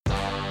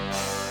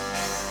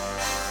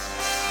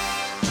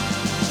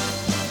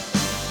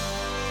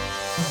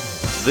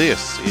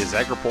This is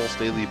AgriPulse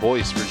Daily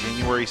Voice for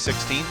January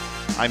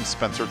 16th. I'm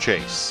Spencer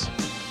Chase.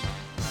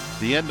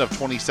 The end of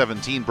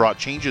 2017 brought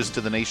changes to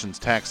the nation's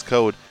tax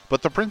code,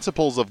 but the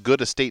principles of good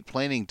estate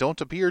planning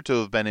don't appear to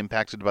have been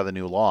impacted by the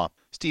new law.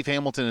 Steve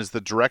Hamilton is the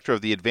director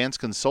of the Advanced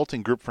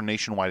Consulting Group for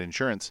Nationwide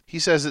Insurance. He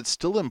says it's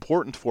still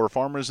important for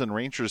farmers and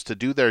ranchers to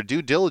do their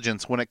due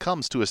diligence when it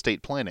comes to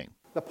estate planning.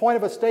 The point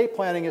of estate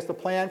planning is to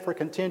plan for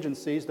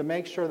contingencies to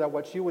make sure that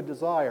what you would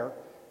desire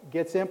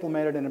gets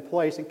implemented and in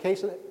place in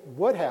case it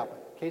would happen,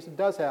 in case it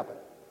does happen.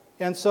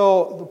 And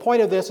so the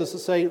point of this is to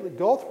say,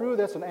 go through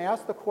this and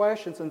ask the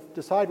questions and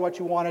decide what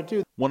you want to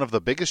do. One of the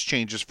biggest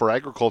changes for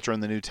agriculture in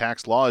the new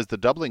tax law is the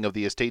doubling of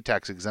the estate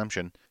tax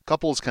exemption.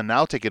 Couples can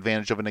now take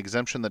advantage of an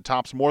exemption that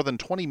tops more than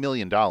 $20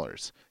 million.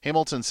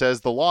 Hamilton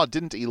says the law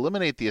didn't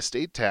eliminate the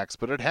estate tax,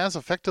 but it has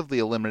effectively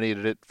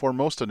eliminated it for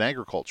most in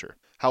agriculture.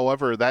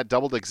 However, that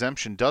doubled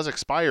exemption does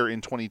expire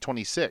in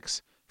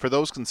 2026. For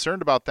those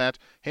concerned about that,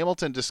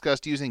 Hamilton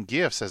discussed using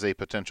gifts as a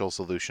potential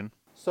solution.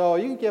 So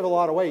you can give a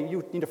lot away.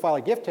 You need to file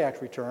a gift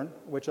tax return,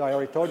 which I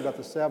already told you about,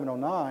 the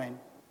 709.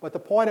 But the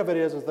point of it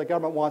is the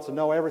government wants to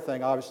know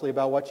everything, obviously,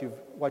 about what you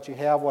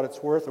have, what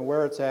it's worth, and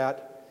where it's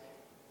at,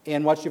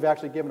 and what you've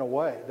actually given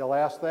away. They'll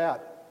ask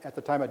that at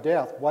the time of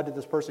death. What did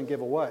this person give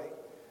away?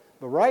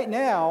 But right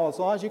now, as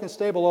long as you can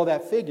stay below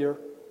that figure,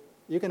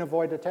 you can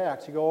avoid the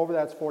tax. You go over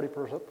that, it's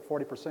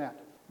 40%.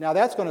 Now,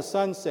 that's going to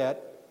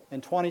sunset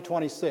in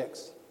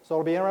 2026. So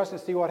it'll be interesting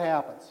to see what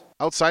happens.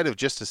 Outside of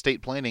just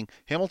estate planning,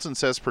 Hamilton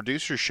says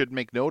producers should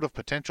make note of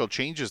potential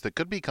changes that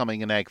could be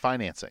coming in ag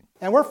financing.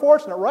 And we're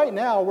fortunate right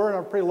now, we're in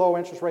a pretty low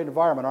interest rate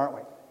environment, aren't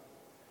we?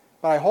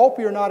 But I hope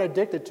you're not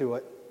addicted to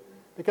it,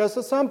 because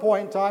at some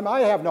point in time,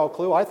 I have no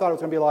clue. I thought it was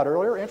going to be a lot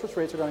earlier. Interest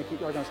rates are going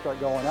to start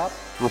going up.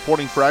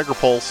 Reporting for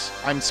AgriPulse,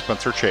 I'm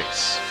Spencer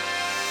Chase.